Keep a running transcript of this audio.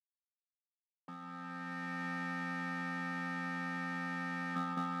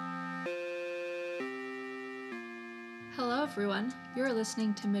Hello everyone, you're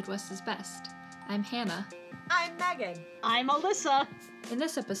listening to Midwest is Best. I'm Hannah. I'm Megan. I'm Alyssa. In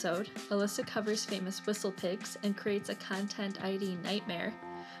this episode, Alyssa covers famous whistle pigs and creates a content ID nightmare.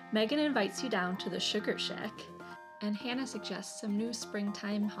 Megan invites you down to the Sugar Shack, and Hannah suggests some new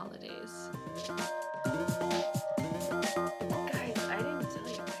springtime holidays. Guys, I didn't tell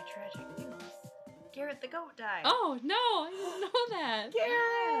you my tragic news. Garrett the goat died. Oh no, I didn't know that.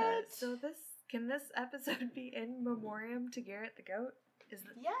 Garrett! So can this episode be in memoriam to Garrett the goat?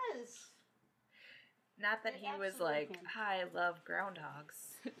 Yes. Not that It he was absolutely like, can. I love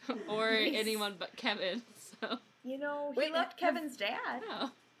groundhogs. Or anyone but Kevin, so. You know, he Wait, loved Kevin's dad.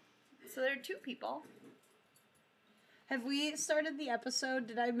 Oh. So there are two people. Have we started the episode?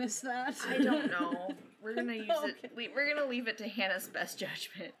 Did I miss that? I don't know. We're gonna use Okay. We're gonna leave it to Hannah's best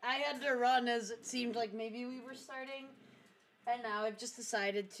judgment. I had to run as it seemed like maybe we were starting. And now I've just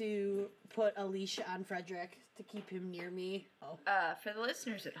decided to put a leash on Frederick to keep him near me. Oh. For the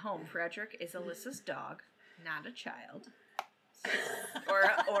listeners at home, Frederick is Alyssa's dog, not a child.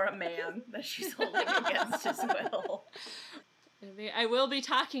 or a man that she's holding against his will. I will be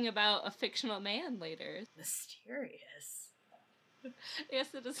talking about a fictional man later. Mysterious.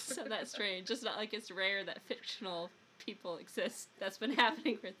 Yes, it doesn't sound that strange. It's not like it's rare that fictional people exist. That's been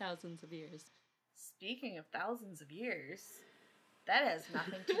happening for thousands of years. Speaking of thousands of years, that has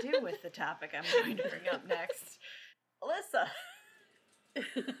nothing to do with the topic I'm going to bring up next. Alyssa.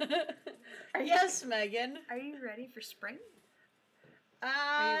 Yes, Megan. Are you ready for spring?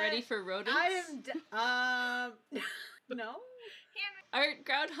 Are you ready for rodents? I am. No. Aren't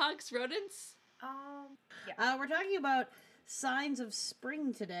groundhogs rodents? Yeah. We're talking about signs of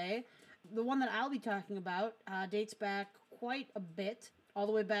spring today. The one that I'll be talking about dates back quite a bit. All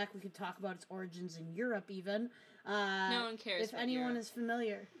the way back, we could talk about its origins in Europe, even. No one cares If about anyone Europe. is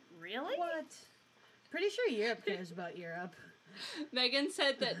familiar. Really? What? Pretty sure Europe cares about Europe. Megan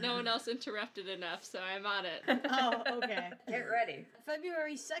said that no one else interrupted enough, so I'm on it. Oh, okay. Get ready.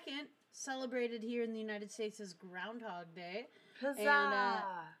 February 2nd, celebrated here in the United States as Groundhog Day. Huzzah!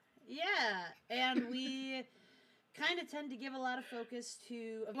 Yeah, and we kind of tend to give a lot of focus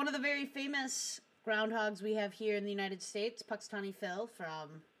to one of the very famous groundhogs we have here in the United States, Punxsutawney Phil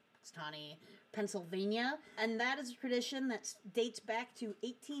from Punxsutawney, Pennsylvania. And that is a tradition that dates back to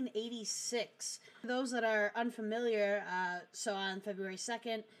 1886. Those that are unfamiliar, so on February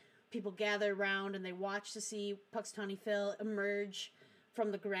 2nd, people gather around and they watch to see Punxsutawney Phil emerge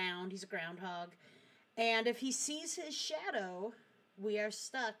from the ground. He's a groundhog. And if he sees his shadow, we are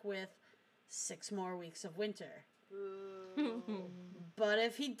stuck with 6 more weeks of winter. But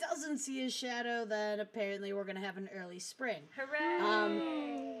if he doesn't see his shadow, then apparently we're going to have an early spring.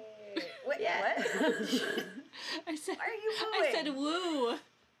 Hooray! Wait, yeah. I said, Why are you I booing? said woo.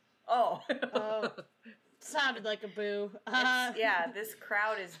 Oh. Oh, sounded like a boo. Yeah, this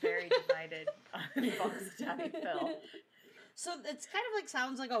crowd is very divided on Punxsutawney Phil. So it's kind of like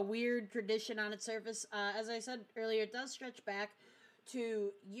sounds like a weird tradition on its surface. As I said earlier, it does stretch back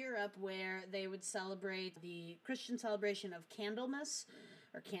to Europe, where they would celebrate the Christian celebration of Candlemas,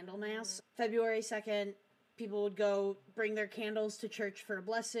 or Candlemas. February 2nd, people would go bring their candles to church for a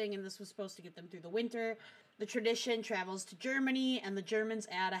blessing, and this was supposed to get them through the winter. The tradition travels to Germany, and the Germans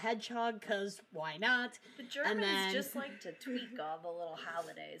add a hedgehog, because why not? The Germans And then- just like to tweak all the little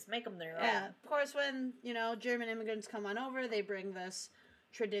holidays, make them their Yeah, own. of course, when, German immigrants come on over, they bring this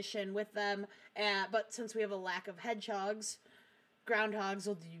tradition with them. But since we have a lack of hedgehogs, groundhogs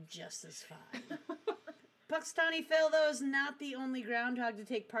will do just as fine. Punxsutawney Phil, though, is not the only groundhog to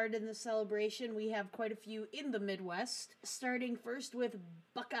take part in the celebration. We have quite a few in the Midwest, starting first with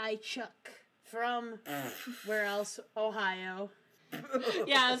Buckeye Chuck from, where else? Ohio.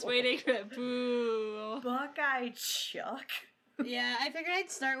 Yeah, I was waiting for it. Boo. Buckeye Chuck. Yeah, I figured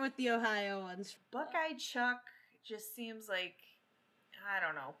I'd start with the Ohio ones. Buckeye Chuck just seems like, I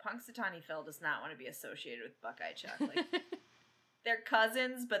don't know, Punxsutawney Phil does not want to be associated with Buckeye Chuck. Like, they're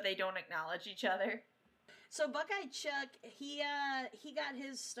cousins, but they don't acknowledge each other. So Buckeye Chuck, he got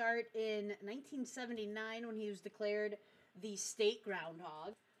his start in 1979 when he was declared the state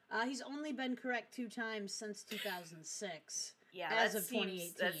groundhog. He's only been correct 2 times since 2006. Yeah, as that of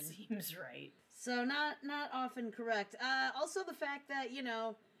seems, 2018. that seems right. So not often correct. Also the fact that,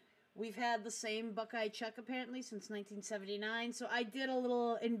 we've had the same Buckeye Chuck apparently since 1979. So I did a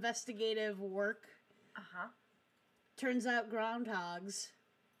little investigative work. Uh-huh. Turns out groundhogs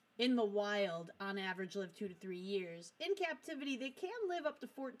in the wild, on average, live 2 to 3 years. In captivity, they can live up to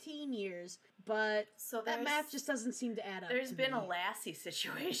 14 years, but So that math just doesn't seem to add up. There's to been me. a Lassie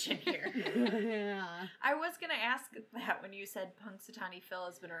situation here. Yeah. I was going to ask that when you said Punxsutawney Phil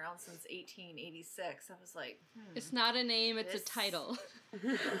has been around since 1886. I was like, It's not a name, it's This- a title.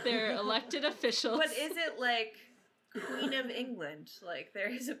 They're elected officials. But is it like Queen of England? Like, there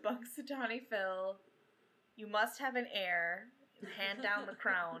is a Punxsutawney Phil. You must have an heir. Hand down the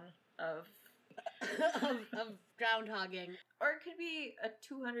crown of... of groundhogging. Or it could be a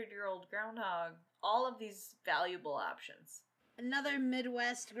 200-year-old groundhog. All of these valuable options. Another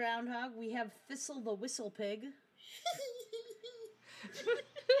Midwest groundhog, we have Thistle the Whistle Pig. You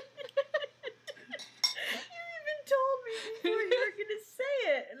even told me before you were going to say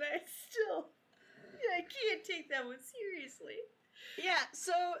it, and I can't take that one seriously. Yeah,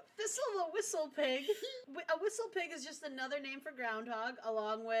 so Thistle the Whistle Pig. A whistle pig is just another name for groundhog,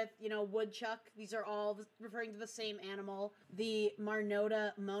 along with, woodchuck. These are all referring to the same animal. The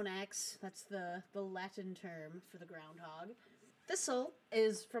Marnota monax, that's the Latin term for the groundhog. Thistle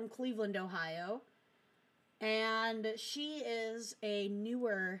is from Cleveland, Ohio, and she is a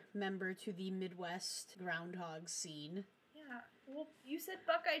newer member to the Midwest groundhog scene. Yeah, well, you said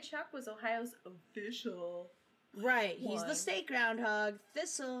Buckeye Chuck was Ohio's official. Right, he's one. the state groundhog.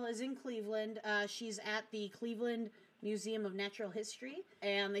 Thistle is in Cleveland. She's at the Cleveland Museum of Natural History,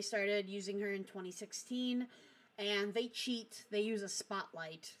 and they started using her in 2016. And they cheat. They use a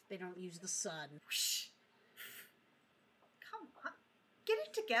spotlight. They don't use the sun. Whoosh. Come on. Get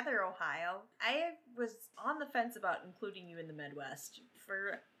it together, Ohio. I was on the fence about including you in the Midwest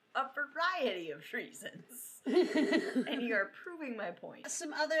for a variety of reasons. And you are proving my point.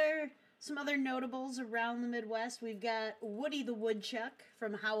 Some other notables around the Midwest. We've got Woody the Woodchuck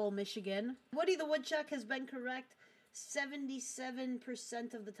from Howell, Michigan. Woody the Woodchuck has been correct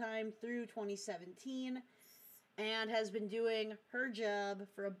 77% of the time through 2017 and has been doing her job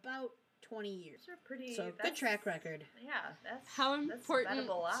for about 20 years. Those are pretty... So, good track record. Yeah, that's... How that's important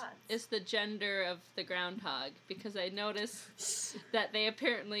bettable odds. is the gender of the groundhog? Because I noticed that they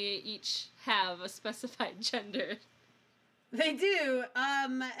apparently each have a specified gender. They do,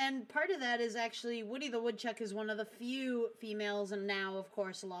 and part of that is actually Woody the Woodchuck is one of the few females, and now, of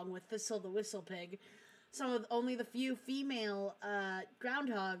course, along with Thistle the Whistle Pig, only the few female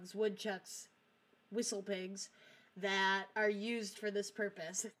groundhogs, woodchucks, whistle pigs that are used for this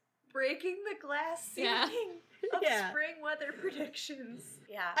purpose. Breaking the glass ceiling Yeah. of Yeah. spring weather predictions.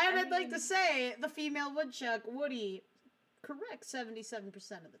 Yeah. And I'd like mean, to say the female woodchuck, Woody, correct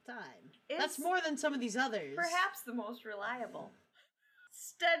 77% of the time. Is That's more than some of these others. perhaps the most reliable.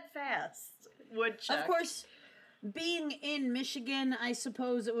 Steadfast woodchuck. Of course, being in Michigan, I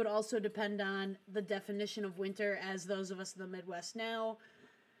suppose it would also depend on the definition of winter, as those of us in the Midwest know.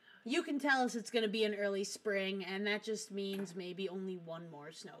 You can tell us it's going to be in early spring, and that just means maybe only one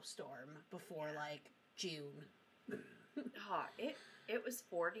more snowstorm before, June. Oh, it was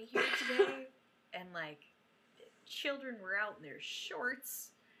 40 here today, and children were out in their shorts,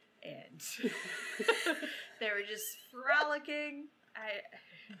 and they were just frolicking.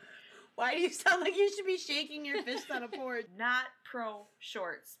 Why do you sound like you should be shaking your fist on a porch? Not pro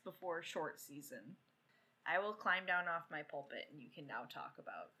shorts before short season. I will climb down off my pulpit, and you can now talk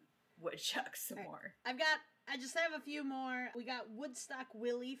about woodchucks some more. I just have a few more. We got Woodstock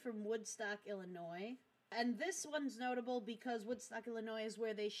Willie from Woodstock, Illinois. And this one's notable because Woodstock, Illinois is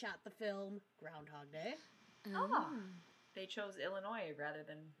where they shot the film Groundhog Day. Oh. They chose Illinois rather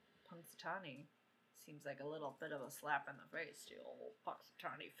than Punxsutawney. Seems like a little bit of a slap in the face to old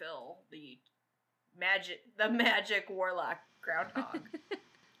Punxsutawney Phil, the magic warlock groundhog.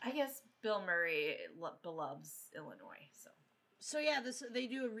 I guess Bill Murray loves Illinois, so. So yeah, they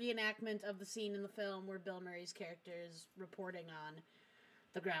do a reenactment of the scene in the film where Bill Murray's character is reporting on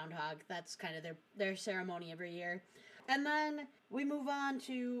the groundhog. That's kind of their ceremony every year. And then we move on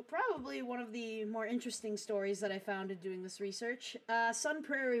to probably one of the more interesting stories that I found in doing this research. Sun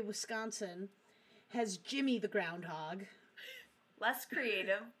Prairie, Wisconsin has Jimmy the groundhog. Less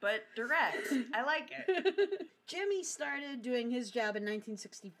creative, but direct. I like it. Jimmy started doing his job in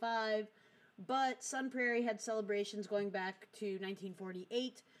 1965, but Sun Prairie had celebrations going back to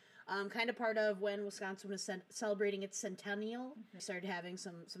 1948, kind of part of when Wisconsin was celebrating its centennial. They started having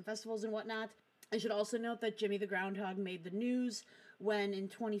some festivals and whatnot. I should also note that Jimmy the groundhog made the news when in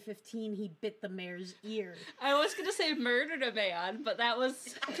 2015 he bit the mayor's ear. I was going to say murdered a man, but that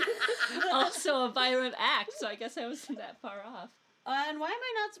was also a violent act, so I guess I wasn't that far off. And why am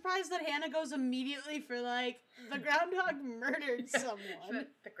I not surprised that Hannah goes immediately for, the groundhog murdered someone?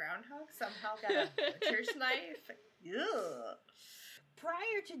 The groundhog somehow got a butcher's knife? Ugh.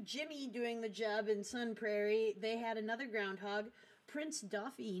 Prior to Jimmy doing the job in Sun Prairie, they had another groundhog, Prince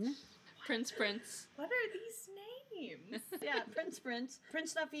Dauphine. Prince. What are these names? Yeah, Prince.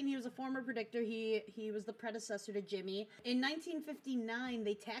 Prince Dauphine, he was a former predictor. He was the predecessor to Jimmy. In 1959,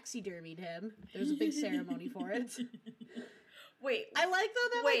 they taxidermied him. There was a big ceremony for it. Wait. I like, though,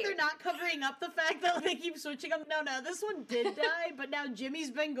 that like, they're not covering up the fact that they keep switching them. No, this one did die, but now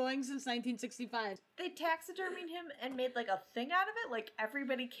Jimmy's been going since 1965. They taxidermied him and made like a thing out of it? Like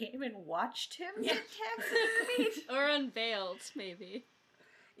everybody came and watched him get taxidermied? Or unveiled, maybe.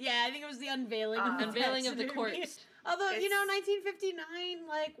 Yeah, I think it was the unveiling of the unveiling of the taxidermy. corpse. Although, 1959,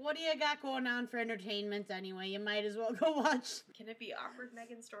 like, what do you got going on for entertainment anyway? You might as well go watch. Can it be awkward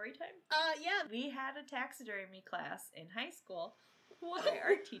Megan story time? Yeah. We had a taxidermy class in high school. What? My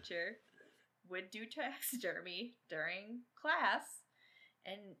art teacher would do taxidermy during class,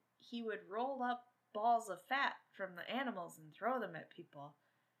 and he would roll up balls of fat from the animals and throw them at people.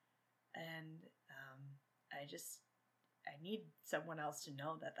 And I need someone else to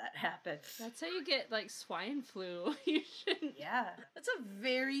know that happened. That's how you get, like, swine flu. You shouldn't. Yeah. That's a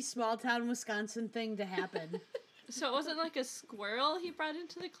very small town Wisconsin thing to happen. So it wasn't like a squirrel he brought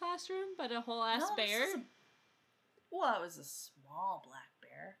into the classroom, but a whole ass bear? It was a small black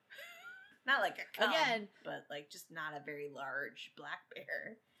bear. Not like a cub, Again, but like just not a very large black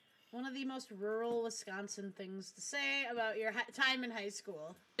bear. One of the most rural Wisconsin things to say about your time in high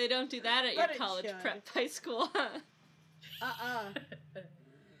school. They don't do that at But your it college should. prep high school, huh?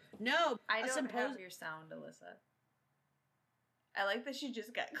 No, I don't have your sound, Alyssa. I like that she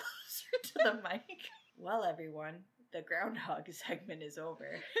just got closer to the mic. Well, everyone, the groundhog segment is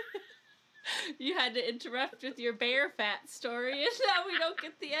over. You had to interrupt with your bear fat story, and now we don't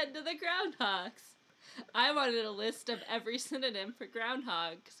get the end of the groundhogs. I wanted a list of every synonym for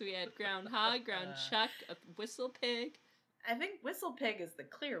groundhog, because we had groundhog, ground chuck, a whistle pig. I think whistle pig is the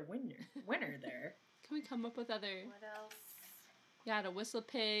clear winner there. Can we come up with other... What else? You got a whistle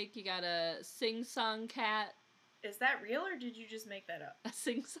pig, you got a sing-song cat. Is that real, or did you just make that up? A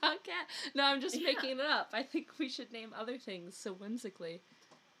sing-song cat? No, I'm just making it up. I think we should name other things so whimsically.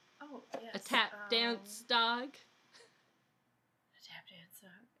 Oh, yes. A tap dance dog. A tap dance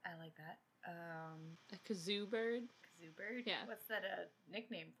dog. I like that. A kazoo bird. Kazoo bird? Yeah. What's that a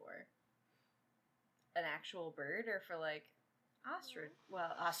nickname for? An actual bird, or for like ostrich?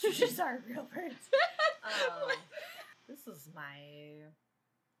 Well, ostriches are real birds. This is my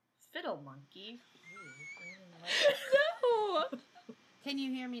fiddle monkey. No! Can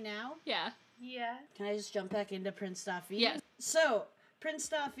you hear me now? Yeah. Yeah. Can I just jump back into Prince Dauphine? Yes. So, Prince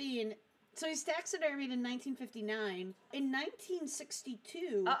Dauphine, he's taxidermied in 1959. In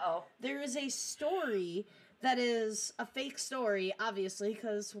 1962, there is a story that is a fake story, obviously,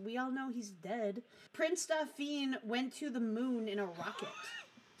 because we all know he's dead. Prince Dauphine went to the moon in a rocket.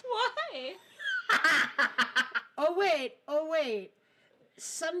 Why? Oh, wait.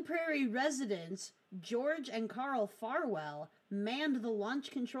 Sun Prairie residents George and Carl Farwell manned the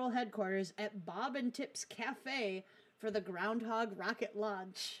launch control headquarters at Bob and Tip's Cafe for the Groundhog rocket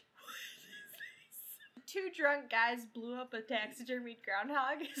launch. Two drunk guys blew up a taxidermied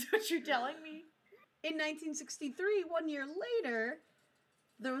groundhog, is what you're telling me? In 1963, 1 year later,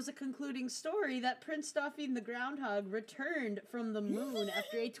 there was a concluding story that Prince Dauphine the Groundhog returned from the moon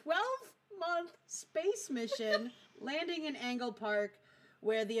after a 12-month space mission, landing in Angle Park,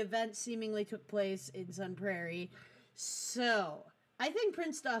 where the event seemingly took place in Sun Prairie. So, I think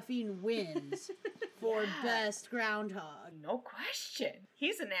Prince Dauphine wins for best groundhog. No question.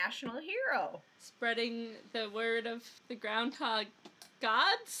 He's a national hero. Spreading the word of the groundhog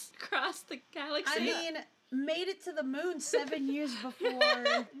gods across the galaxy. I mean, made it to the moon 7 years before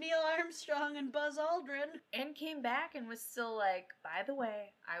Neil Armstrong and Buzz Aldrin. And came back and was still like, by the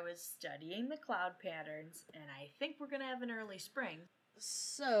way, I was studying the cloud patterns, and I think we're going to have an early spring.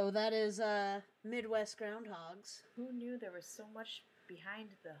 So, that is Midwest groundhogs. Who knew there was so much behind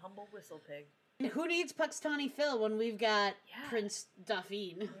the humble whistle pig? Who needs Puxtawny Phil when we've got Prince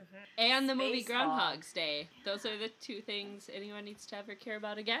Dauphine? Mm-hmm. And the movie Spaceball. Groundhog's Day. Those are the two things anyone needs to ever care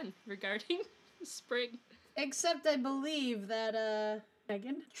about again regarding spring. Except I believe that,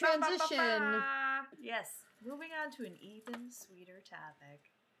 Megan, transition. Yes, moving on to an even sweeter topic.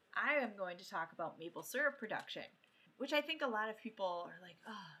 I am going to talk about maple syrup production, which I think a lot of people are like,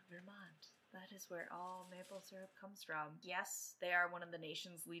 Vermont. That is where all maple syrup comes from. Yes, they are one of the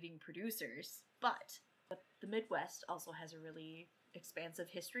nation's leading producers, but the Midwest also has a really expansive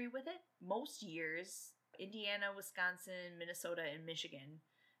history with it. Most years, Indiana, Wisconsin, Minnesota, and Michigan,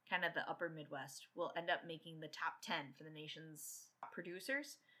 kind of the upper Midwest, will end up making the top 10 for the nation's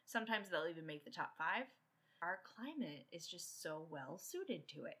producers. Sometimes they'll even make the top 5. Our climate is just so well suited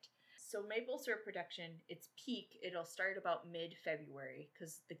to it. So maple syrup production, its peak, it'll start about mid-February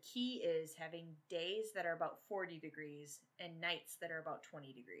because the key is having days that are about 40 degrees and nights that are about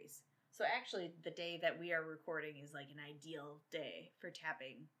 20 degrees. So actually, the day that we are recording is like an ideal day for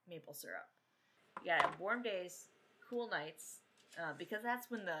tapping maple syrup. You gotta have warm days, cool nights, because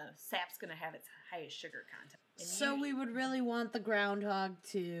that's when the sap's gonna have its highest sugar content. And So we would really want the groundhog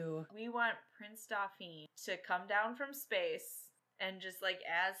to... We want Prince Dauphine to come down from space and just like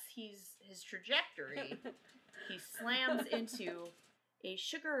as his trajectory, he slams into a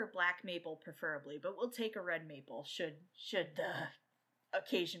sugar black maple preferably, but we'll take a red maple should the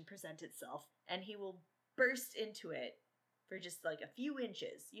occasion present itself. And he will burst into it for just like a few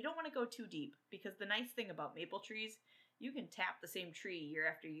inches. You don't want to go too deep because the nice thing about maple trees, you can tap the same tree year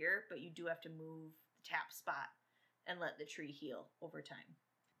after year, but you do have to move the tap spot and let the tree heal over time.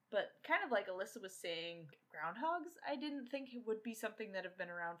 But kind of like Alyssa was saying, groundhogs, I didn't think it would be something that have been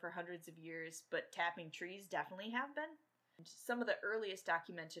around for hundreds of years, but tapping trees definitely have been. Some of the earliest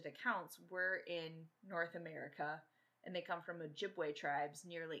documented accounts were in North America, and they come from Ojibwe tribes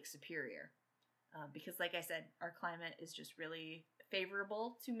near Lake Superior. Because like I said, our climate is just really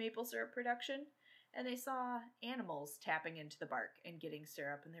favorable to maple syrup production, and they saw animals tapping into the bark and getting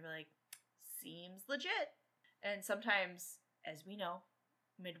syrup, and they were like, seems legit. And sometimes, as we know,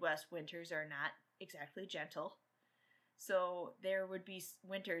 Midwest winters are not exactly gentle. So there would be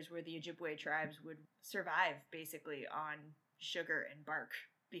winters where the Ojibwe tribes would survive basically on sugar and bark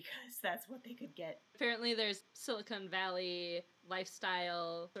because that's what they could get. Apparently there's Silicon Valley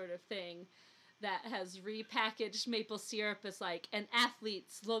lifestyle sort of thing that has repackaged maple syrup as like an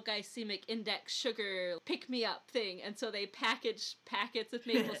athlete's low glycemic index sugar pick-me-up thing. And so they package packets of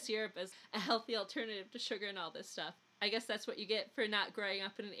maple syrup as a healthy alternative to sugar and all this stuff. I guess that's what you get for not growing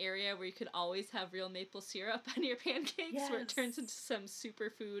up in an area where you could always have real maple syrup on your pancakes, where it turns into some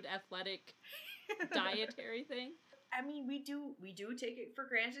superfood athletic dietary thing. I mean, we do take it for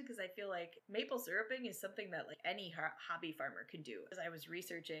granted because I feel like maple syruping is something that like any hobby farmer can do. As I was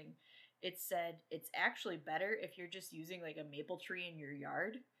researching, it said it's actually better if you're just using like a maple tree in your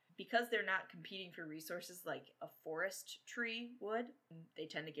yard. Because they're not competing for resources like a forest tree would, they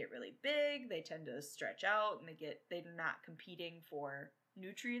tend to get really big, they tend to stretch out, and they're not competing for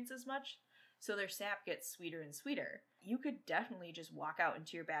nutrients as much, so their sap gets sweeter and sweeter. You could definitely just walk out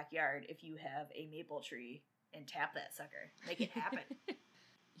into your backyard if you have a maple tree and tap that sucker. Make it happen.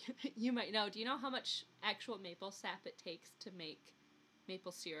 You might know. Do you know how much actual maple sap it takes to make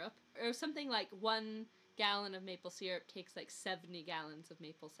maple syrup? Or something like 1 gallon of maple syrup takes like 70 gallons of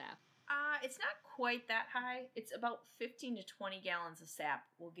maple sap. It's not quite that high. It's about 15 to 20 gallons of sap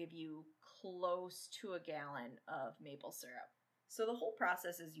will give you close to a gallon of maple syrup. So the whole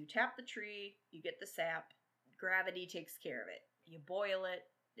process is you tap the tree, you get the sap, gravity takes care of it. You boil it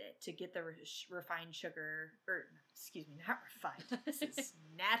to get the refined sugar, or excuse me, not refined. This is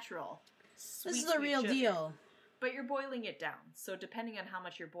natural. Sweet, this is the real sugar. deal. But you're boiling it down. So depending on how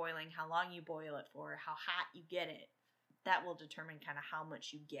much you're boiling, how long you boil it for, how hot you get it, that will determine kind of how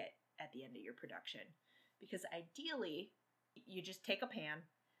much you get at the end of your production. Because ideally, you just take a pan,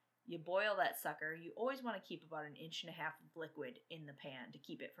 you boil that sucker. You always want to keep about 1.5 inches of liquid in the pan to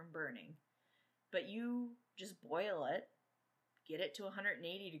keep it from burning. But you just boil it, get it to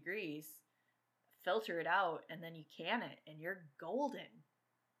 180 degrees, filter it out, and then you can it, and you're golden.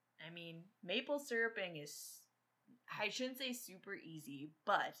 I mean, maple syruping is, I shouldn't say super easy,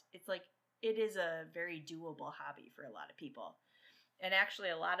 but it's like, it is a very doable hobby for a lot of people. And actually,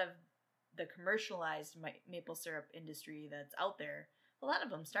 a lot of the commercialized maple syrup industry that's out there, a lot of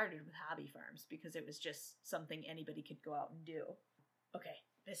them started with hobby farms because it was just something anybody could go out and do. Okay,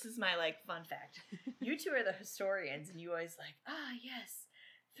 this is my fun fact. You two are the historians, and you always yes,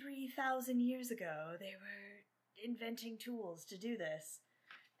 3,000 years ago they were inventing tools to do this.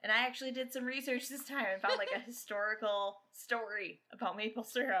 And I actually did some research this time and found a historical story about maple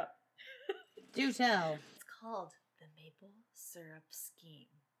syrup. Do tell. It's called the Maple Syrup Scheme.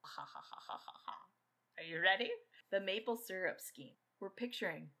 Ha ha ha ha ha ha. Are you ready? The Maple Syrup Scheme. We're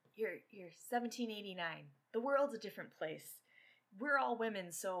picturing you're 1789. The world's a different place. We're all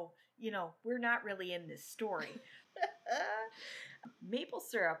women, so, we're not really in this story. Maple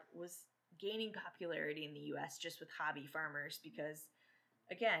syrup was gaining popularity in the U.S. just with hobby farmers because,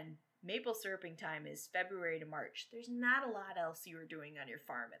 again, maple syruping time is February to March. There's not a lot else you were doing on your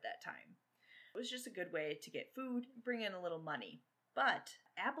farm at that time. It was just a good way to get food, bring in a little money. But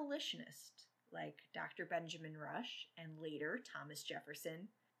abolitionists like Dr. Benjamin Rush and later Thomas Jefferson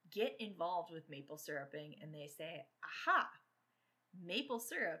get involved with maple syruping, and they say, aha, maple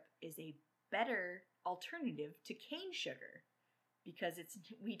syrup is a better alternative to cane sugar because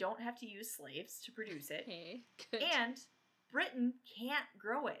we don't have to use slaves to produce it. Okay, good. And Britain can't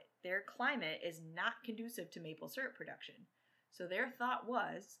grow it. Their climate is not conducive to maple syrup production. So their thought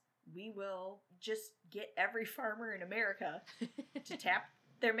was, we will just get every farmer in America to tap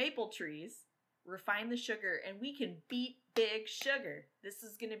their maple trees, refine the sugar, and we can beat big sugar. This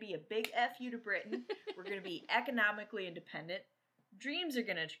is going to be a big F you to Britain. We're going to be economically independent. Dreams are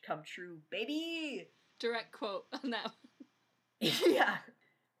going to come true, baby! Direct quote on that one. Yeah.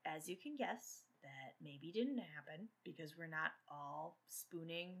 As you can guess, that maybe didn't happen because we're not all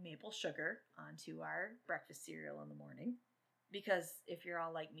spooning maple sugar onto our breakfast cereal in the morning. Because if you're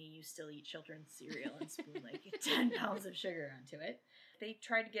all like me, you still eat children's cereal and spoon like 10 pounds of sugar onto it. They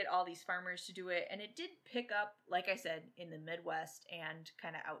tried to get all these farmers to do it, and it did pick up, like I said, in the Midwest and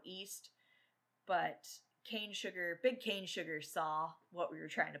kind of out east. But big cane sugar saw what we were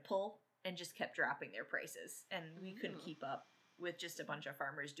trying to pull and just kept dropping their prices. And we couldn't keep up with just a bunch of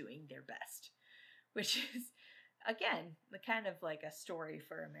farmers doing their best. Which is, again, the kind of like a story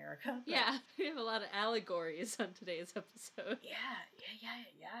for America. Yeah, we have a lot of allegories on today's episode.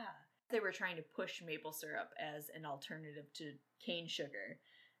 Yeah. They were trying to push maple syrup as an alternative to cane sugar.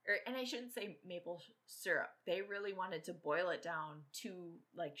 And I shouldn't say maple syrup. They really wanted to boil it down to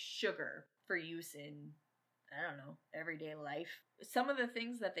like sugar for use in, I don't know, everyday life. Some of the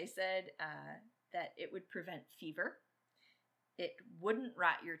things that they said, that it would prevent fever. It wouldn't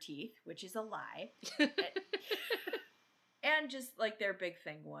rot your teeth, which is a lie. And just like their big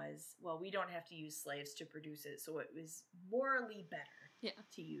thing was, well, we don't have to use slaves to produce it, so it was morally better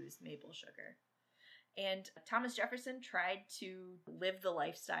to use maple sugar. And Thomas Jefferson tried to live the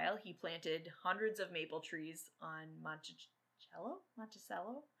lifestyle. He planted hundreds of maple trees on Monticello?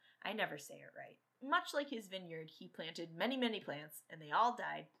 I never say it right. Much like his vineyard, he planted many, many plants, and they all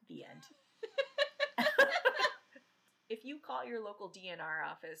died. The end. If you call your local DNR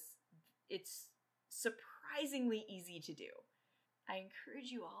office, it's surprisingly easy to do. I encourage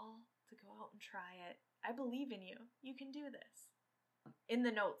you all to go out and try it. I believe in you. You can do this. In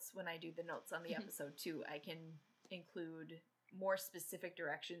the notes, when I do the notes on the episode too, I can include more specific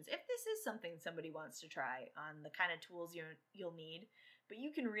directions if this is something somebody wants to try on the kind of tools you'll need. But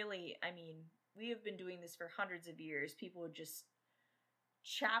you can really, we have been doing this for hundreds of years. People would just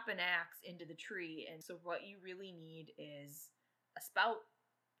chop an axe into the tree. And so what you really need is a spout,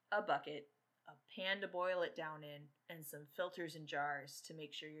 a bucket, a pan to boil it down in, and some filters and jars to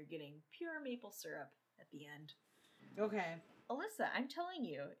make sure you're getting pure maple syrup at the end. Okay. Alyssa, I'm telling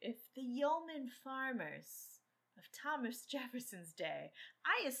you, if the yeoman farmers of Thomas Jefferson's day,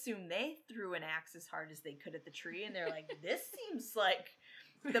 I assume they threw an axe as hard as they could at the tree, and they're like, this seems like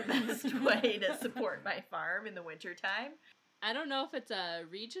the best way to support my farm in the wintertime. I don't know if it's a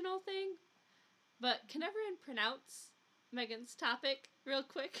regional thing, but can everyone pronounce Megan's topic real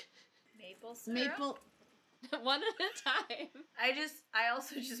quick? Maple syrup? One at a time. I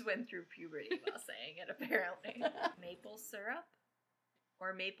also just went through puberty while saying it, apparently. Maple syrup?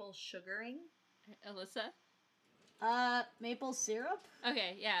 Or maple sugaring? Alyssa? Maple syrup?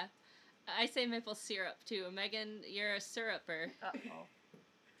 Okay, yeah. I say maple syrup, too. Megan, you're a syruper. Uh-oh.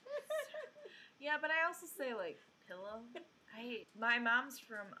 Yeah, but I also say, like, pillow. My mom's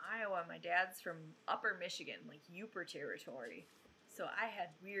from Iowa, my dad's from Upper Michigan, like Yooper territory. So I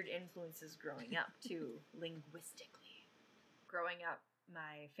had weird influences growing up, too, linguistically. Growing up,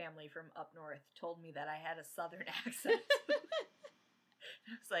 my family from up north told me that I had a southern accent.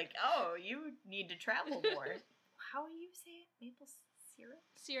 I was like, oh, you need to travel more. How do you say it? Maple syrup?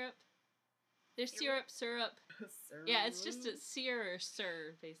 Syrup. There's syrup. Syrup. Yeah, it's just a sear or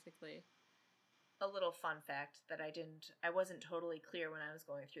sir, basically. A little fun fact that I wasn't totally clear when I was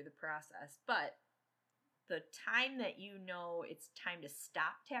going through the process, but the time that you know it's time to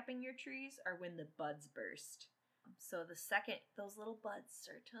stop tapping your trees are when the buds burst. So the second those little buds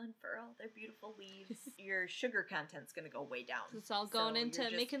start to unfurl their beautiful leaves, your sugar content's going to go way down. It's all going into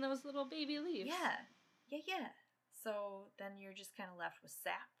making those little baby leaves. Yeah. So then you're just kind of left with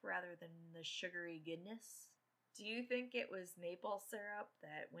sap rather than the sugary goodness. Do you think it was maple syrup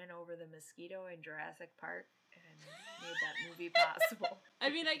that went over the mosquito in Jurassic Park and made that movie possible? I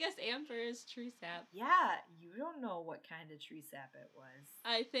mean, I guess amber is tree sap. Yeah, you don't know what kind of tree sap it was.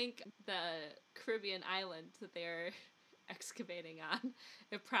 I think the Caribbean island that they're excavating on,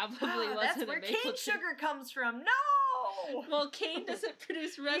 it probably wasn't that's where a maple cane tree. sugar comes from. No! Well, cane doesn't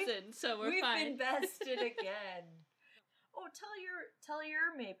produce resin, so we're fine. We've invested again. Oh, tell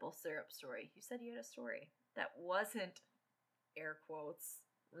your maple syrup story. You said you had a story that wasn't, air quotes,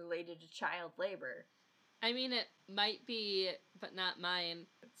 related to child labor. I mean, it might be, but not mine.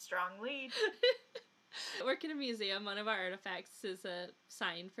 Strong lead. I work in a museum. One of our artifacts is a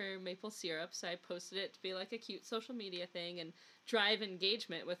sign for maple syrup, so I posted it to be like a cute social media thing and drive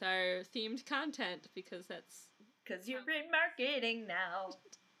engagement with our themed content because that's... Because you're in marketing now.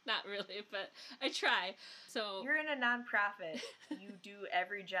 Not really, but I try. So You're in a nonprofit. You do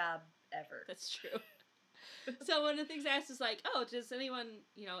every job ever. That's true. So one of the things I asked is like, oh, does anyone,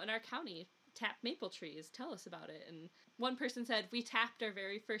 in our county tap maple trees? Tell us about it. And one person said, we tapped our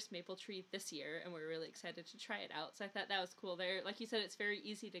very first maple tree this year, and we're really excited to try it out. So I thought that was cool. Like you said, it's very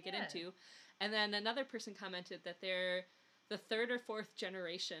easy to get into. And then another person commented that they're the third or fourth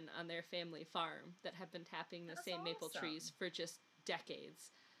generation on their family farm that have been tapping the same maple trees for just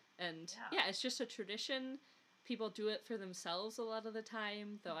decades. And yeah, it's just a tradition. People do it for themselves a lot of the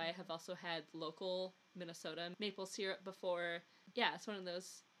time, though I have also had local Minnesota maple syrup before. Yeah, it's one of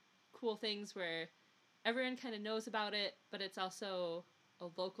those cool things where everyone kind of knows about it, but it's also a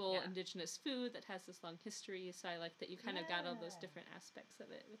local indigenous food that has this long history, so I like that you kind of got all those different aspects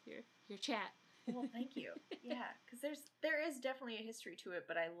of it with your chat. Well, thank you. Yeah, because there is definitely a history to it,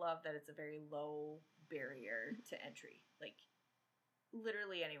 but I love that it's a very low barrier to entry. Like,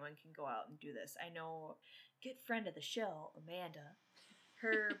 literally anyone can go out and do this. I know a good friend of the show, Amanda,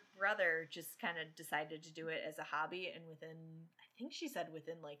 her brother just kind of decided to do it as a hobby, and I think she said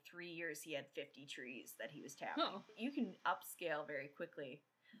within like 3 years, he had 50 trees that he was tapping. Oh. You can upscale very quickly.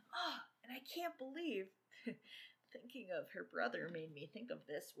 Oh, and I can't believe, thinking of her brother made me think of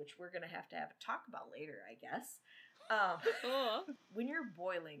this, which we're going to have a talk about later, I guess. When you're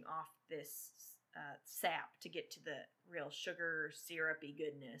boiling off this sap to get to the real sugar syrupy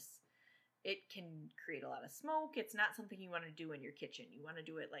goodness, it can create a lot of smoke. It's not something you want to do in your kitchen. You want to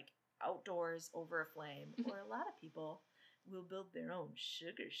do it like outdoors over a flame, or a lot of people will build their own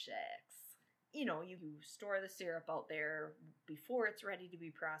sugar shacks. You store the syrup out there before it's ready to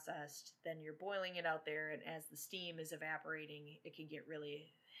be processed. Then you're boiling it out there, and as the steam is evaporating, it can get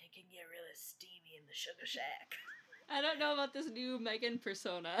really steamy in the sugar shack. I don't know about this new Megan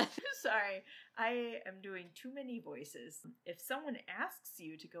persona. Sorry, I am doing too many voices. If someone asks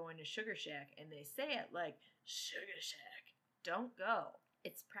you to go into Sugar Shack and they say it like, Sugar Shack, don't go.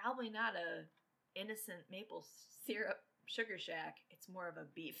 It's probably not a innocent maple syrup Sugar Shack. It's more of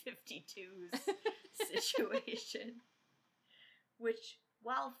a B-52's situation. Which,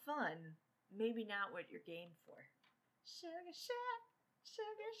 while fun, maybe not what you're game for. Sugar Shack,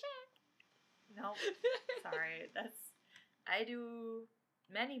 Sugar Shack. Nope. Sorry. I do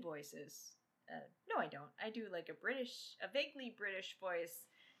many voices. No, I don't. I do like a vaguely British voice,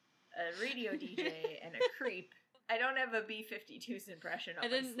 a radio DJ, and a creep. I don't have a B-52's impression on I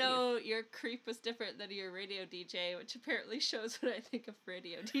didn't know your creep was different than your radio DJ, which apparently shows what I think of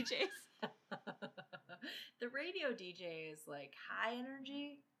radio DJs. The radio DJ is like high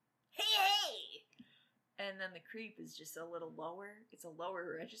energy. Hey! And then the creep is just a little lower. It's a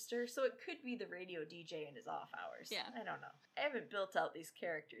lower register, so it could be the radio DJ in his off hours. Yeah. I don't know. I haven't built out these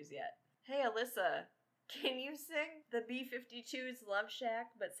characters yet. Hey, Alyssa, can you sing the B-52's Love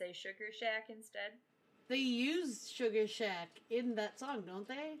Shack, but say Sugar Shack instead? They use Sugar Shack in that song, don't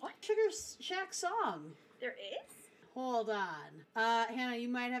they? What? Sugar Shack song. There is? Hold on. Hannah, you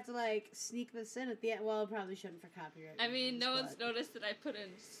might have to, sneak this in at the end. Well, probably shouldn't for copyright. I mean, no one's noticed that I put in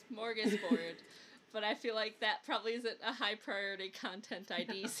smorgasbord. But I feel like that probably isn't a high priority content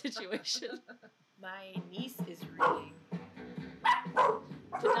ID situation. My niece is reading.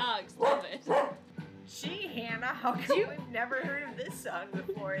 The dogs love it. Gee, Hannah, how come we've never heard of this song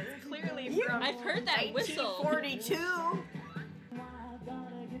before? It's clearly from I've heard that whistle. 1942.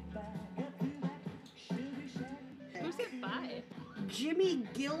 Who's it by? Jimmy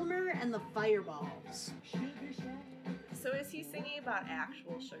Gilmer and the Fireballs. So is he singing about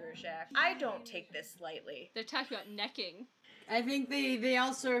actual Sugar Shack? I don't take this lightly. They're talking about necking. I think they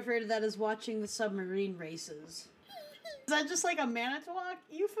also refer to that as watching the submarine races. Is that just like a Manitowoc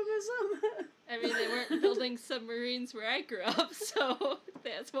euphemism? I mean, they weren't building submarines where I grew up, so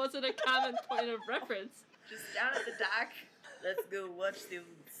that wasn't a common point of reference. Just down at the dock. Let's go watch the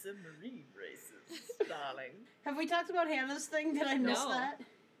submarine races, darling. Have we talked about Hannah's thing? Did I miss that?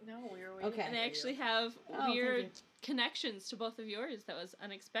 No, we were waiting. Okay. And I actually have weird connections to both of yours that was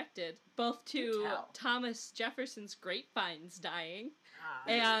unexpected. Both to Thomas Jefferson's grapevines dying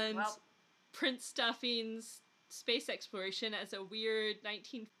and Prince Stuffing's space exploration as a weird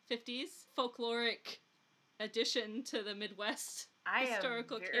 1950s folkloric addition to the Midwest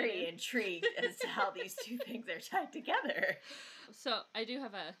historical canon. I am very intrigued as to how these two things are tied together. So I do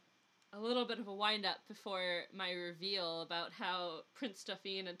have a a little bit of a wind-up before my reveal about how Prince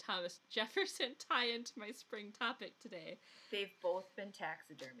Dauphine and Thomas Jefferson tie into my spring topic today. They've both been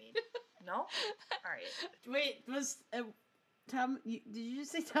taxidermied. No? All right. Wait, was did you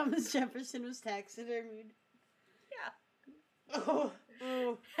just say Thomas Jefferson was taxidermied? Yeah. Oh,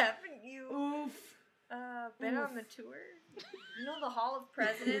 Haven't you oof. been on the tour? You know the Hall of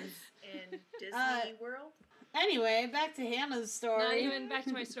Presidents in Disney World? Anyway, back to Hannah's story. Not even back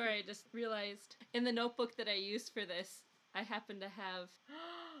to my story, I just realized in the notebook that I used for this, I happen to have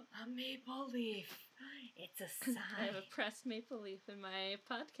a maple leaf. It's a sign. I have a pressed maple leaf in my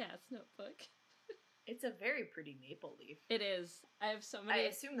podcast notebook. It's a very pretty maple leaf. It is. I have so many. I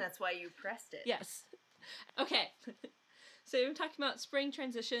assume that's why you pressed it. Yes. Okay. So we're talking about spring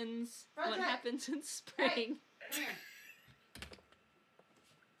transitions, what happens in spring. Hey.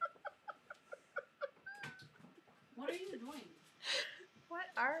 What are you doing? What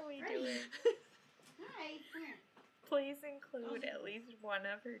are we doing? Hi, come here. Please include at least one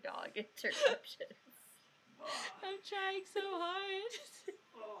of her dog interruptions. I'm trying so hard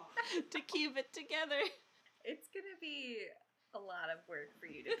to keep it together. It's gonna be a lot of work for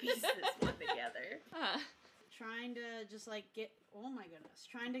you to piece this one together. Trying to just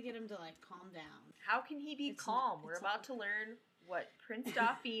trying to get him to calm down. How can he be calm? We're about to learn what Prince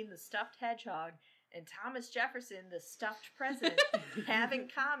Dauphine, the stuffed hedgehog, and Thomas Jefferson, the stuffed president, have in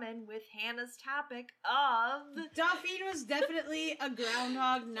common with Hannah's topic of... Dauphine was definitely a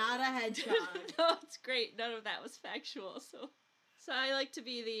groundhog, not a hedgehog. No, it's great. None of that was factual. So I like to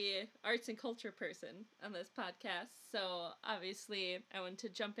be the arts and culture person on this podcast. So obviously I want to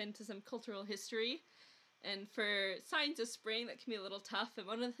jump into some cultural history. And for signs of spring, that can be a little tough. And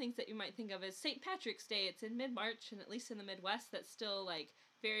one of the things that you might think of is St. Patrick's Day. It's in mid-March, and at least in the Midwest, that's still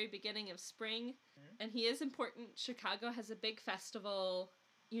very beginning of spring. And he is important. Chicago has a big festival.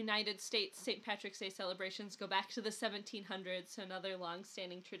 United States St. Patrick's Day celebrations go back to the 1700s, so another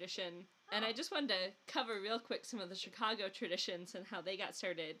long-standing tradition. And I just wanted to cover real quick some of the Chicago traditions and how they got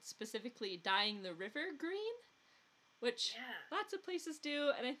started, specifically dyeing the river green, which lots of places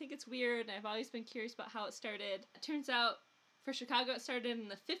do, and I think it's weird, and I've always been curious about how it started. It turns out, for Chicago, it started in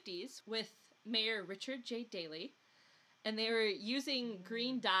the 50s with Mayor Richard J. Daley, and they were using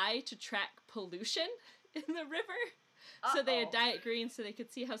green dye to track pollution in the river. So they had dye it green so they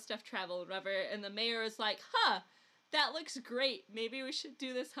could see how stuff traveled, whatever, and the mayor was like, that looks great. Maybe we should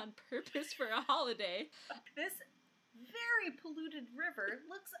do this on purpose for a holiday. This very polluted river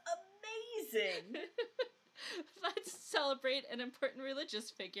looks amazing. Let's celebrate an important religious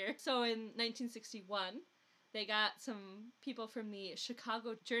figure. So in 1961, they got some people from the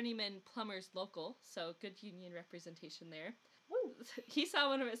Chicago Journeyman Plumbers Local, so good union representation there. Woo. He saw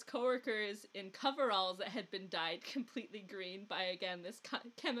one of his coworkers in coveralls that had been dyed completely green by, again, this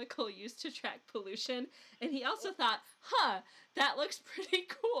chemical used to track pollution, and he also thought, that looks pretty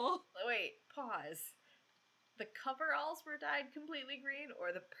cool. Wait, pause. The coveralls were dyed completely green,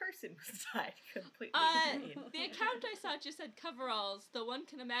 or the person was dyed completely green? The account I saw just said coveralls. The one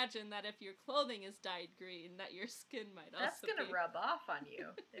can imagine that if your clothing is dyed green, that your skin might also That's gonna rub off on you.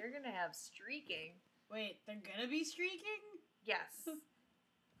 They're gonna have streaking. Wait, they're gonna be streaking? Yes.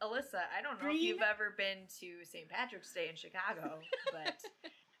 Alyssa, I don't know Green? if you've ever been to St. Patrick's Day in Chicago,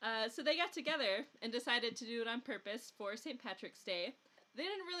 but... So they got together and decided to do it on purpose for St. Patrick's Day. They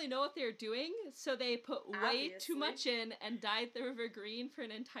didn't really know what they were doing, so they put way too much in and dyed the river green for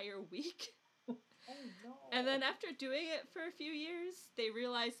an entire week. Oh no. And then after doing it for a few years, they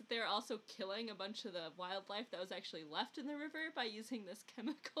realized that they were also killing a bunch of the wildlife that was actually left in the river by using this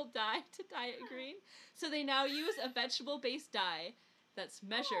chemical dye to dye it green. So they now use a vegetable-based dye that's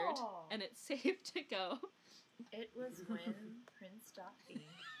measured, and it's safe to go. It was when Prince Dauphine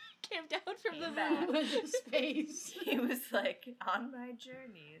came down from the back. moon. Into space. He was like, on my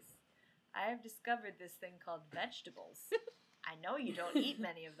journeys, I have discovered this thing called vegetables. I know you don't eat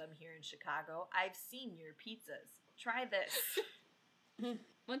many of them here in Chicago. I've seen your pizzas. Try this.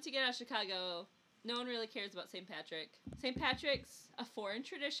 Once you get out of Chicago, no one really cares about St. Patrick. St. Patrick's a foreign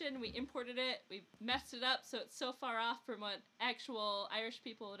tradition. We imported it. We messed it up so it's so far off from what actual Irish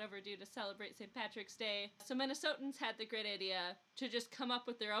people would ever do to celebrate St. Patrick's Day. So Minnesotans had the great idea to just come up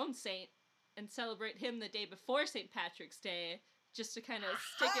with their own saint and celebrate him the day before St. Patrick's Day, just to kind of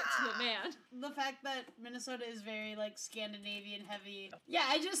stick it to the man. The fact that Minnesota is very, Scandinavian heavy. Yeah,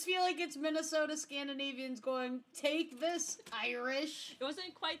 I just feel like it's Minnesota Scandinavians going, take this, Irish. It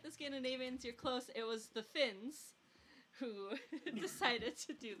wasn't quite the Scandinavians, you're close. It was the Finns, who decided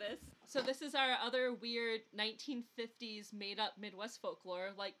to do this. So this is our other weird 1950s made-up Midwest folklore,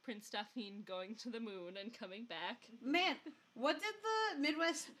 like Prince Dauphine going to the moon and coming back. Man, what did the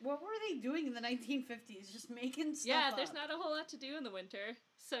Midwest, what were they doing in the 1950s? Just making stuff Yeah, up. there's not a whole lot to do in the winter.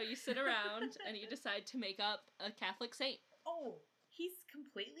 So you sit around and you decide to make up a Catholic saint. Oh, he's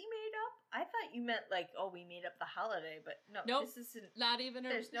completely made up? I thought you meant like, oh, we made up the holiday, but no, Nope. this isn't. Not even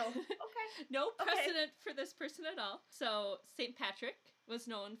There's no. Okay. no precedent for this person at all. So St. Patrick was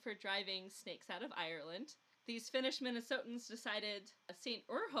known for driving snakes out of Ireland. These Finnish Minnesotans decided St.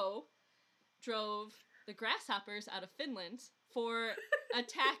 Urho drove the grasshoppers out of Finland for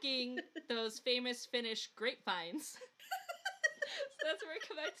attacking those famous Finnish grapevines. So that's where it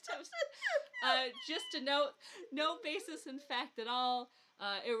connects to. Just a note, no basis in fact at all.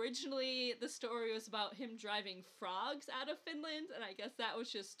 Originally, the story was about him driving frogs out of Finland, and I guess that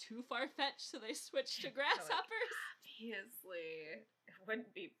was just too far-fetched, so they switched to grasshoppers. Obviously, it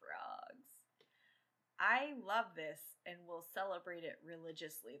wouldn't be frogs. I love this and will celebrate it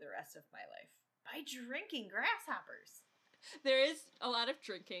religiously the rest of my life by drinking grasshoppers. There is a lot of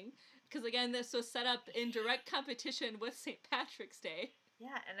drinking, because again, this was set up in direct competition with St. Patrick's Day.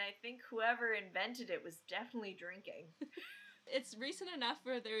 Yeah, and I think whoever invented it was definitely drinking. It's recent enough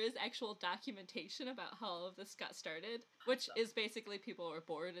where there is actual documentation about how all of this got started, which is basically people were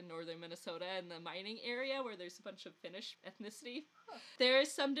bored in northern Minnesota in the mining area where there's a bunch of Finnish ethnicity. Huh. There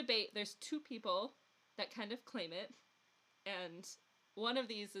is some debate. There's two people that kind of claim it, and one of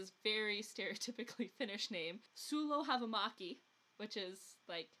these is very stereotypically Finnish name, Sulo Havamaki, which is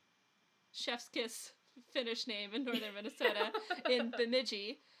like chef's kiss Finnish name in northern Minnesota in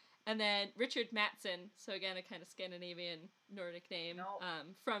Bemidji. And then Richard Matson, so again, a kind of Scandinavian Nordic name, Nope.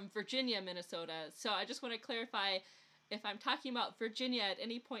 From Virginia, Minnesota. So I just want to clarify, if I'm talking about Virginia at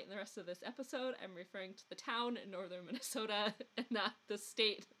any point in the rest of this episode, I'm referring to the town in northern Minnesota and not the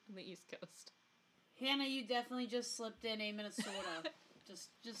state on the East Coast. Hannah, you definitely just slipped in a Minnesota.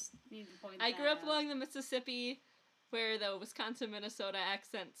 just need to point I that grew up out. along the Mississippi, where the Wisconsin-Minnesota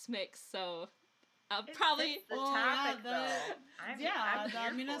accents mix, so I'll It probably... fits the Oh, topic, yeah, though. I'm the here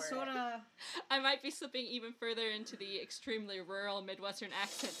for it. Minnesota. I might be slipping even further into the extremely rural Midwestern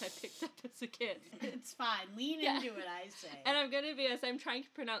accent I picked up as a kid. It's fine. Lean Yeah. into it, I say. And I'm gonna be, as I'm trying to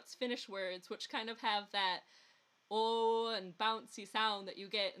pronounce Finnish words, which kind of have that oh and bouncy sound that you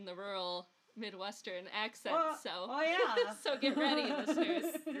get in the rural Midwestern accent, oh yeah. so get ready,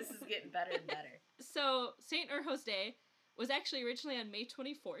 listeners. This is getting better and better. So, St. Urho's Day was actually originally on May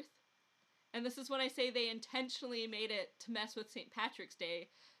 24th, and this is when I say they intentionally made it to mess with St. Patrick's Day,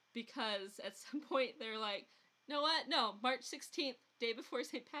 because at some point they're like, know what? No, March 16th, day before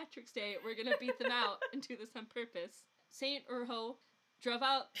St. Patrick's Day, we're gonna beat them out and do this on purpose. St. Urho drove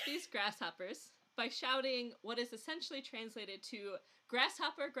out these grasshoppers by shouting what is essentially translated to,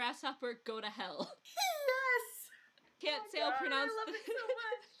 "Grasshopper, grasshopper, go to hell." Yes! Can't Oh say I'll God, pronounce I love it so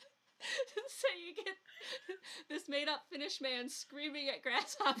much. So you get this made-up Finnish man screaming at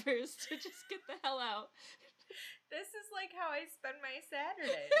grasshoppers to just get the hell out. This is like how I spend my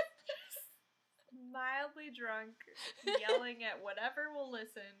Saturdays. Mildly drunk, yelling at whatever will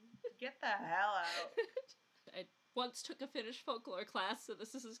listen. Get the hell out. I once took a Finnish folklore class, so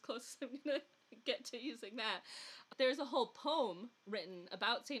this is as close as I'm gonna get to using that. There's a whole poem written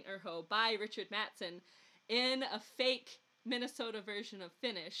about St. Urho by Richard Matson in a fake Minnesota version of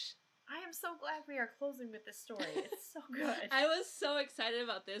Finnish. I am so glad we are closing with this story. It's so good. I was so excited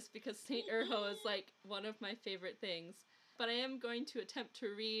about this because St. Urho is like one of my favorite things. But I am going to attempt to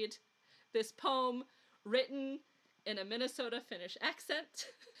read this poem written in a Minnesota Finnish accent.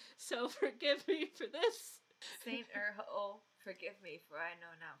 So forgive me for this. Saint Urho, forgive me, for I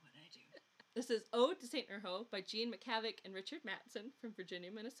know not what I do. This is Ode to St. Urho by Jean McCavick and Richard Matson from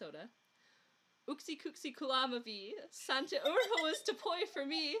Virginia, Minnesota. Uxie cooxie kulamavi, Santa Urho is to poi for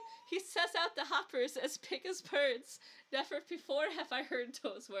me. He says out the hoppers as big as birds. Never before have I heard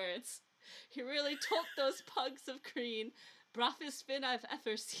those words. He really told those pugs of green, bravest Finn I've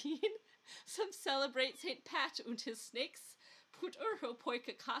ever seen. Some celebrate St. Pat and his snakes. Put Urho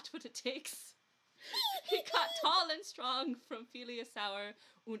poika caught what it takes. He caught tall and strong from Phileas Hour,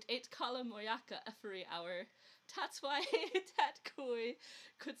 und ate kala moyaka every hour. That's why that kui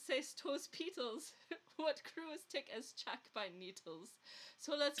could say toes petals, what crew is tick as chuck by needles.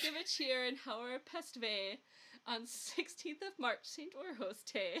 So let's give a cheer and our pest way on 16th of March, St. Urho's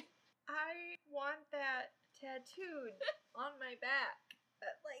Day. I want that tattooed on my back.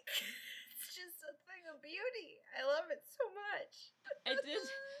 Like, it's just a thing of beauty. I love it so much. I did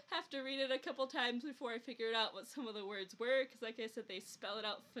have to read it a couple times before I figured out what some of the words were, because like I said, they spell it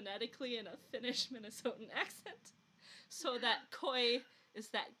out phonetically in a Finnish Minnesotan accent. So that koi is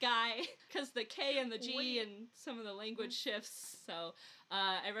that guy, because the K and the G Wait. and some of the language shifts. So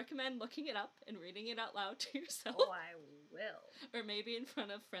I recommend looking it up and reading it out loud to yourself, Oh, I will. or maybe in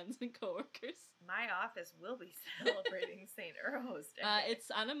front of friends and coworkers. My office will be celebrating St. Urho's Day. It's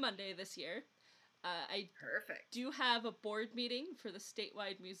on a Monday this year. I Perfect. do have a board meeting for the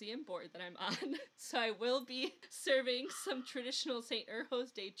statewide museum board that I'm on, so I will be serving some traditional St.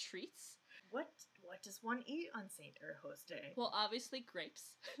 Urho's Day treats. What does one eat on St. Urho's Day? Well, obviously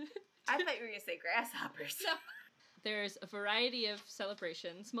grapes. I thought you were going to say grasshoppers. There's a variety of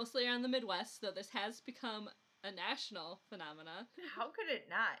celebrations, mostly around the Midwest, though this has become a national phenomena. How could it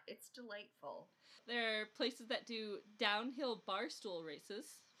not? It's delightful. There are places that do downhill bar stool races,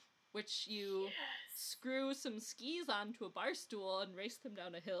 which you screw some skis onto a bar stool and race them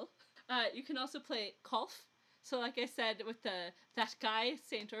down a hill. You can also play golf. So like I said, with that guy,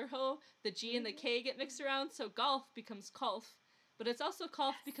 St. Urho, the G and the K get mixed around, so golf becomes golf. But it's also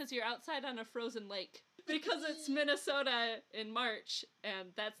golf because you're outside on a frozen lake. Because it's Minnesota in March, and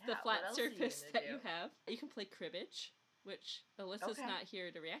that's the Yeah, what flat else are you surface gonna that do? you have. You can play cribbage, which Alyssa's Okay. not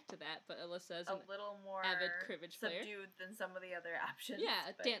here to react to that, but Alyssa is A an little more avid cribbage player. subdued than some of the other options.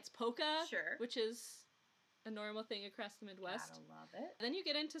 yeah, but dance polka, Sure. which is a normal thing across the Midwest. Gotta love it. Then you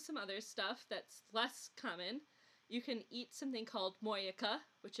get into some other stuff that's less common. You can eat something called moyaka,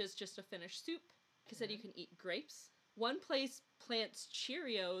 which is just a Finnish soup. Like I said, you can eat grapes. One place plants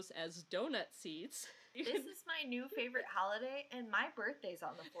Cheerios as donut seeds. You This can- is my new favorite holiday, and my birthday's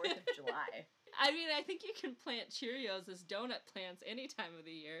on the 4th of July. I mean, I think you can plant Cheerios as donut plants any time of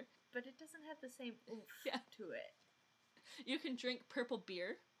the year. But it doesn't have the same oomph Yeah. to it. You can drink purple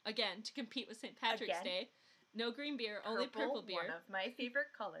beer, again, to compete with St. Patrick's Again? Day. No green beer, only purple beer. One of my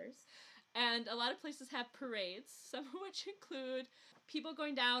favorite colors. And a lot of places have parades, some of which include people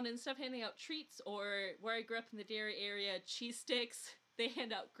going down and stuff handing out treats, or where I grew up in the dairy area, cheese sticks. They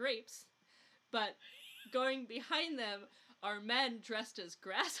hand out grapes. But going behind them are men dressed as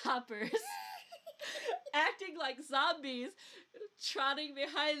grasshoppers, acting like zombies, trotting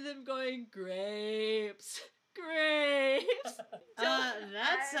behind them going, grapes, grapes.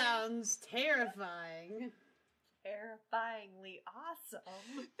 That I- sounds terrifying. Terrifyingly awesome.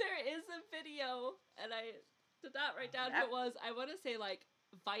 There is a video, and I did not write down who That- it was. I want to say, like,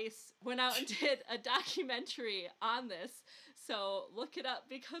 Vice went out and did a documentary on this, so look it up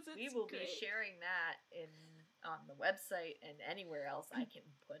because it's We will great. be sharing that on the website and anywhere else I can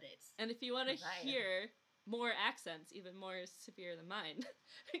put it. And if you want to 'Cause I am- hear more accents, even more severe than mine,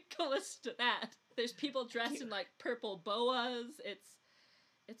 go listen to that. There's people dressed in, like, purple boas.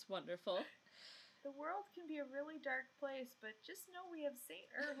 It's wonderful. The world can be a really dark place, but just know we have St.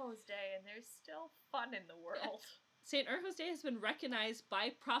 Urho's Day and there's still fun in the world. St. Urho's Day has been recognized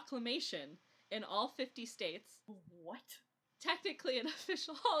by proclamation in all 50 states. What? Technically an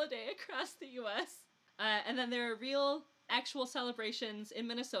official holiday across the U.S. And then there are real, actual celebrations in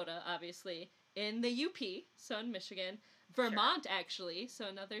Minnesota, obviously, in the UP, so in Michigan, Vermont, actually, so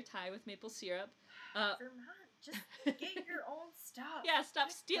another tie with maple syrup. Vermont, just get your own stuff. Yeah, stop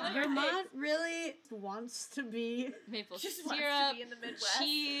stealing our Vermont eggs. really wants to be Maple Just wants to syrup, be in the Midwest.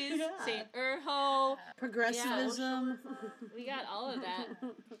 cheese, Yeah. St. Urho. progressivism. We got all of that.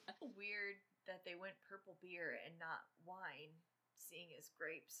 Weird that they went purple beer and not wine, seeing as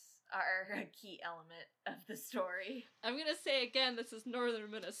grapes are a key element of the story. I'm gonna say again, this is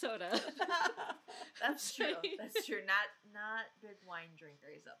northern Minnesota. That's true. Sorry. That's true. Not big wine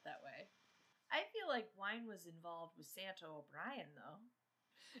drinkers up that way. I feel like wine was involved with Santa O'Brien, though.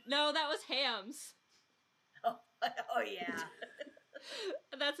 No, that was hams. Oh yeah.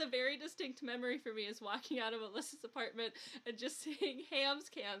 That's a very distinct memory for me, is walking out of Alyssa's apartment and just seeing Ham's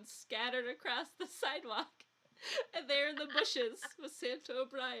cans scattered across the sidewalk. And they're in the bushes with Santa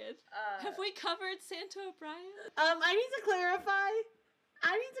O'Brien. Have we covered Santa O'Brien? I need to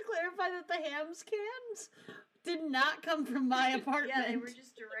clarify that the Hams cans did not come from my apartment. Yeah, they were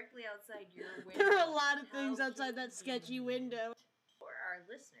just directly outside your window. There are a lot of things How outside that sketchy window. For our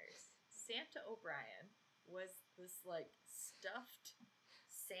listeners, Santa O'Brien was this, like, stuffed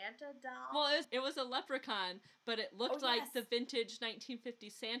Santa doll. Well, it was a leprechaun, but it looked Oh, like yes. the vintage 1950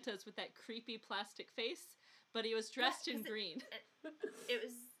 Santas with that creepy plastic face, but he was dressed Yeah, in 'cause green. It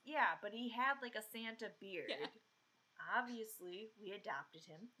was, yeah, but he had, like, a Santa beard. Yeah. Obviously, we adopted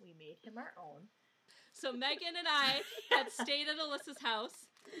him. We made him our own. So Megan and I had stayed at Alyssa's house,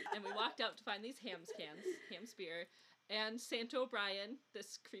 and we walked out to find these Ham's cans, Ham's beer, and Santa O'Brien,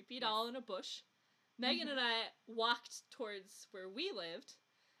 this creepy doll in a bush. Megan and I walked towards where we lived,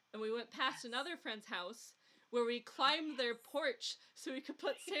 and we went past another friend's house, where we climbed their porch so we could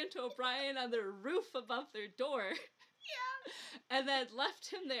put Santa O'Brien on their roof above their door. And then left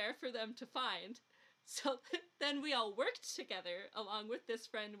him there for them to find. So then we all worked together along with this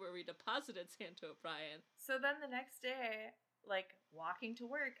friend where we deposited Santa O'Brien. So then the next day, like, walking to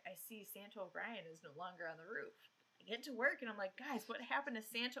work, I see Santa O'Brien is no longer on the roof. I get to work and I'm like, guys, what happened to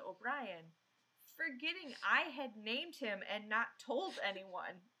Santa O'Brien? Forgetting I had named him and not told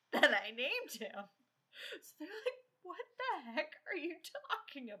anyone that I named him. So they're like, what the heck are you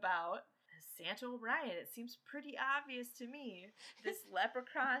talking about? Santa O'Brien, it seems pretty obvious to me. This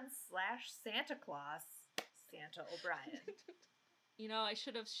leprechaun / Santa Claus, Santa O'Brien. You know, I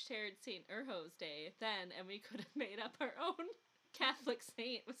should have shared St. Urho's Day then, and we could have made up our own Catholic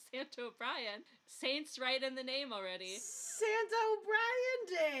saint with Santa O'Brien. Saints right in the name already. Santa O'Brien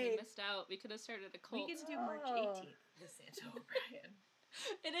Day! We missed out. We could have started a cult. We can do March 18th with Santa O'Brien.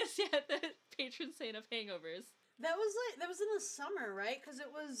 It is, yeah, the patron saint of hangovers. That was in the summer, right? Because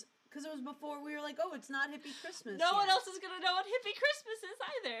it was before we were like, oh, it's not hippie Christmas. No one yet. else is going to know what hippie Christmas is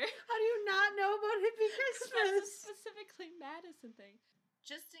either. How do you not know about hippie That's a Christmas? specifically Madison thing.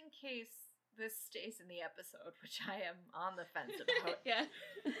 Just in case this stays in the episode, which I am on the fence about. Yeah.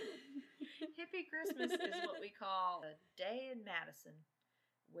 Hippie Christmas is what we call a day in Madison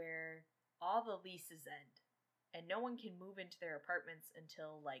where all the leases end and no one can move into their apartments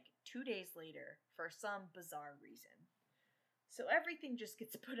until like 2 days later for some bizarre reason. So everything just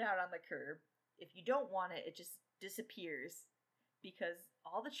gets put out on the curb. If you don't want it, it just disappears because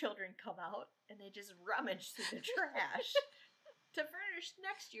all the children come out and they just rummage through the trash to furnish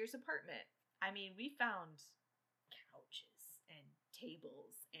next year's apartment. I mean, we found couches and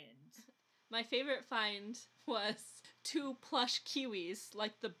tables and... My favorite find was 2 plush kiwis,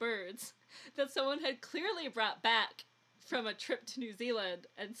 like the birds, that someone had clearly brought back from a trip to New Zealand,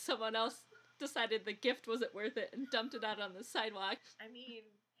 and someone else decided the gift wasn't worth it and dumped it out on the sidewalk. I mean,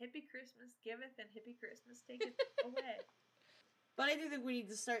 hippie Christmas giveth and hippie Christmas taketh away. But I do think we need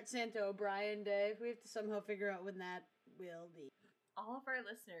to start Santa O'Brien Day. We have to somehow figure out when that will be. All of our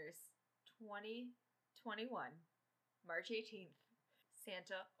listeners, 2021, March 18th,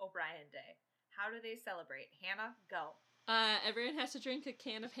 Santa O'Brien Day. How do they celebrate? Hannah, go. Everyone has to drink a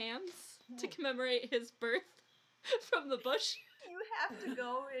can of hams to commemorate his birth from the bush. You have to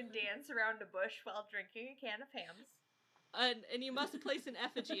go and dance around a bush while drinking a can of hams. And you must place an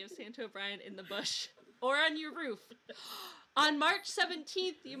effigy of Santa O'Brien in the bush. Or on your roof. On March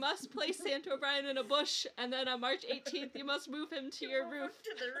 17th, you must place Santa O'Brien in a bush, and then on March 18th, you must move him to your roof.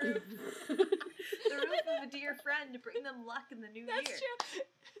 To the roof. The roof of a dear friend to bring them luck in the new year. That's true.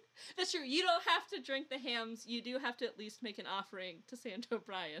 That's true. You don't have to drink the hams. You do have to at least make an offering to Santa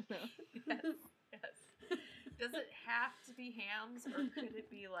O'Brien, though. Yes. Does it have to be hams, or could it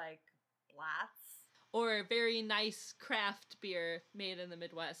be, like, Blatz? Or very nice craft beer made in the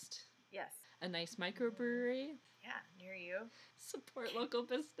Midwest. Yes. A nice microbrewery. Yeah, near you. Support local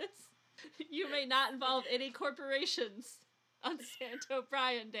business. You may not involve any corporations on Santa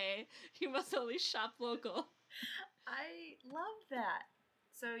O'Brien Day. You must only shop local. I love that.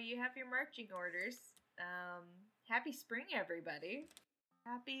 So you have your marching orders. Happy spring, everybody.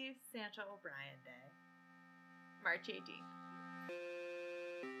 Happy Santa O'Brien Day. March 18th.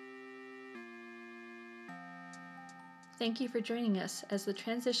 Thank you for joining us as the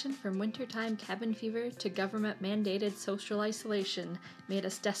transition from wintertime cabin fever to government-mandated social isolation made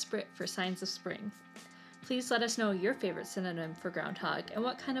us desperate for signs of spring. Please let us know your favorite synonym for groundhog and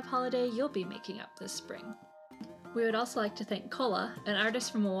what kind of holiday you'll be making up this spring. We would also like to thank Kola, an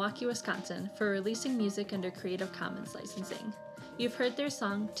artist from Milwaukee, Wisconsin, for releasing music under Creative Commons licensing. You've heard their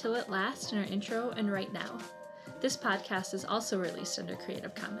song Till It Last in our intro and right now. This podcast is also released under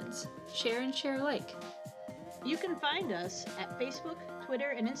Creative Commons. Share and share alike. You can find us at Facebook,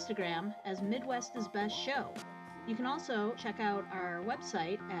 Twitter, and Instagram as Midwest is Best Show. You can also check out our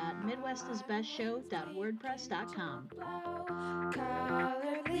website at midwestisbestshow.wordpress.com.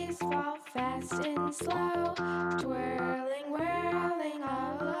 Colored leaves fall fast and slow, twirling, whirling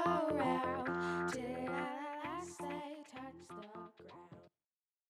all around.